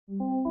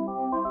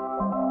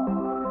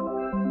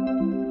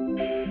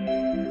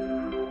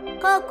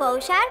Coco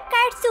Shark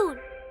Cartoon.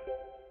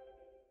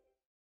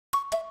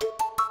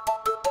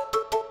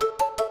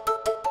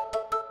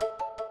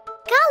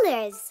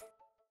 Colors.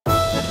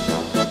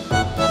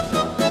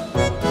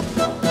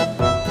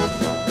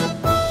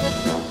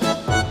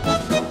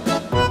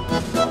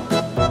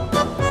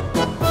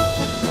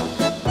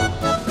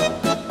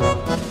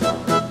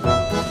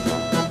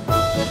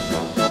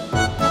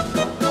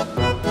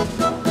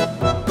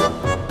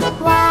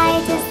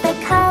 White is the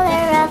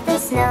color of the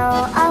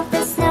snow,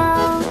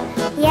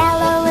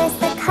 Yellow is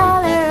the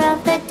color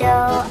of the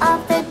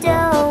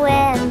dough,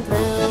 and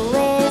blue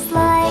is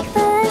like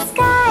the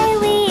sky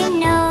we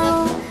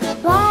know.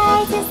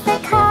 White is the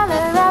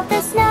color of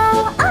the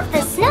snow,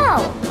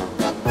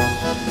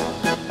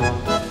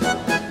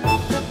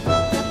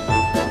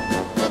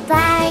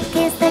 Black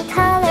is the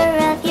color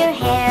of your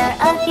hair,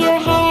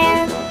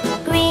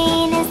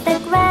 Green is the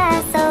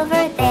grass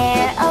over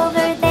there,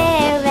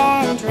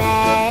 and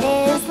red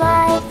is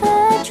like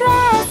the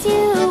dress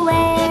you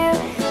wear.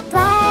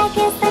 Black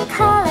is the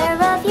color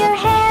of your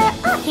hair,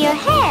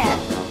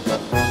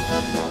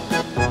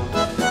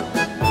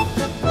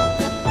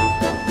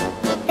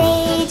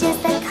 Beige is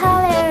the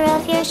color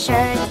of your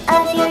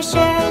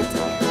shirt,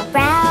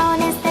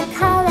 Brown is the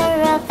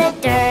color of the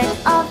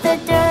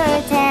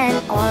dirt,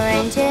 and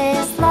orange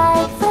is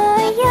like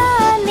the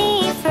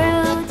yummy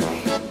fruit.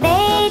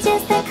 Beige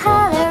is the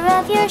color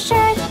of your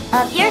shirt,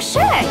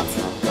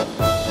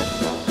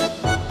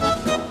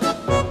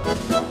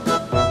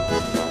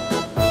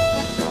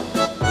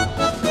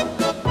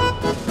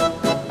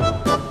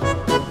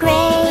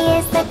 Gray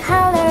is the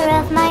color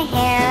of my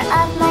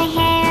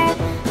hair,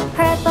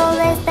 Purple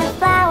is the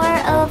flower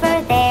over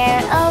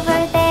there,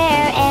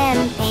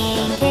 and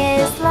pink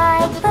is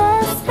like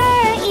the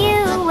skirt you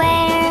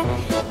wear.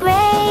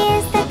 Gray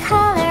is the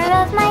color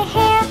of my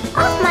hair,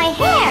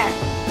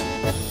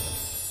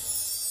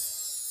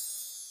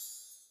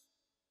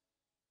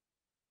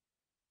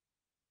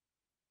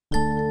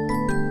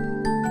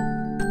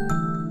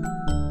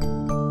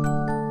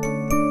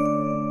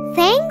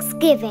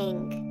 Thanksgiving.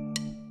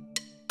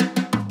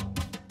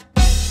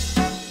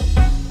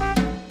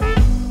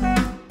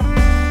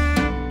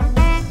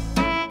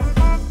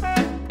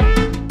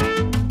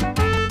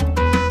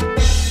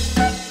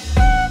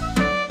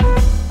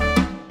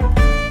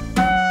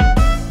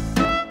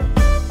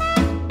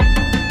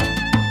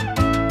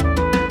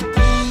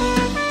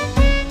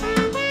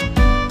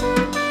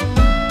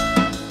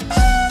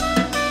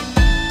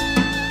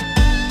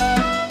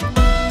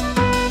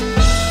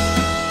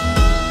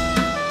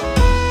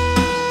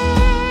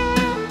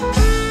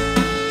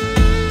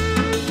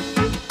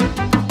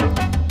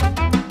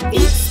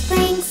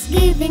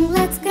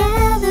 Let's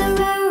gather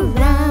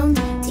around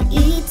to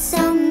eat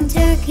some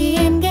turkey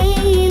and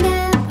gain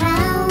a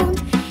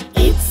pound.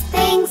 It's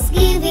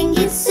Thanksgiving,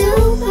 it's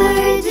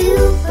super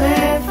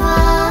duper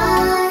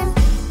fun.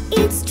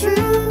 It's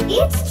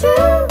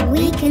true,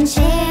 we can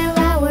share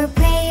our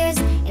prayers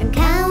and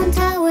count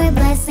our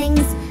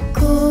blessings.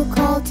 Cook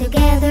all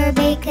together,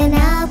 bake an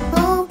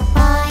apple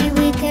pie.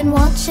 We can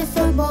watch a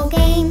football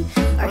game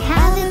or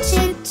have a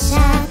chit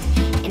chat,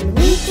 and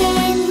we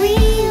can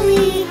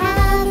really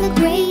have a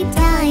great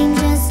time.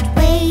 Just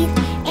wait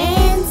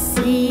and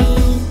see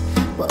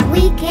what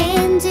we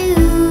can do.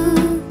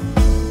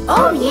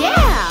 Oh yeah!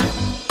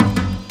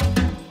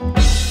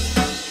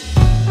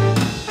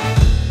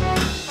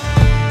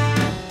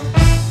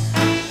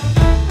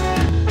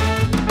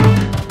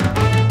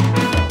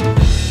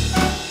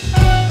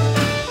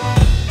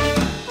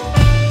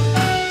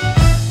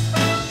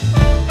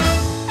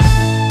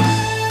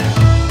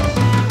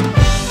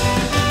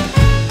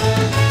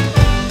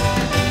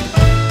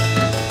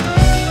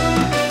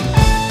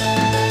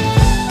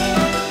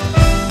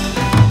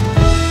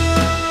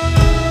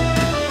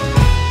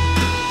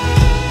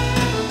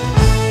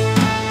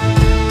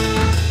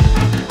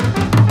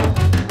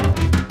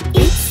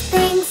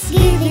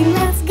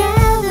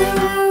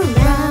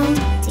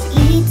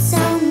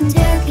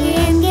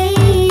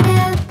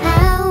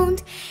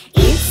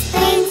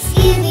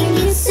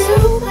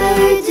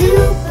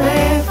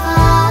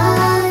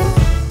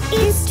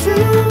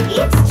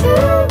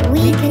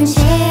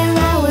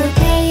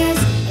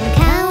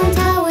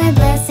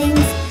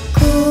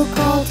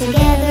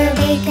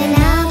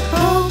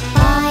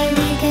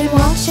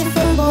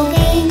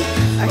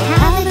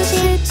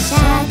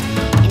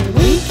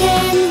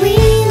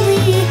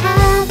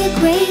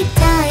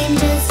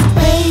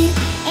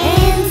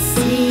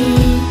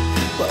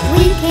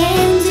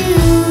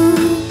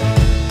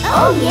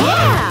 Oh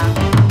yeah!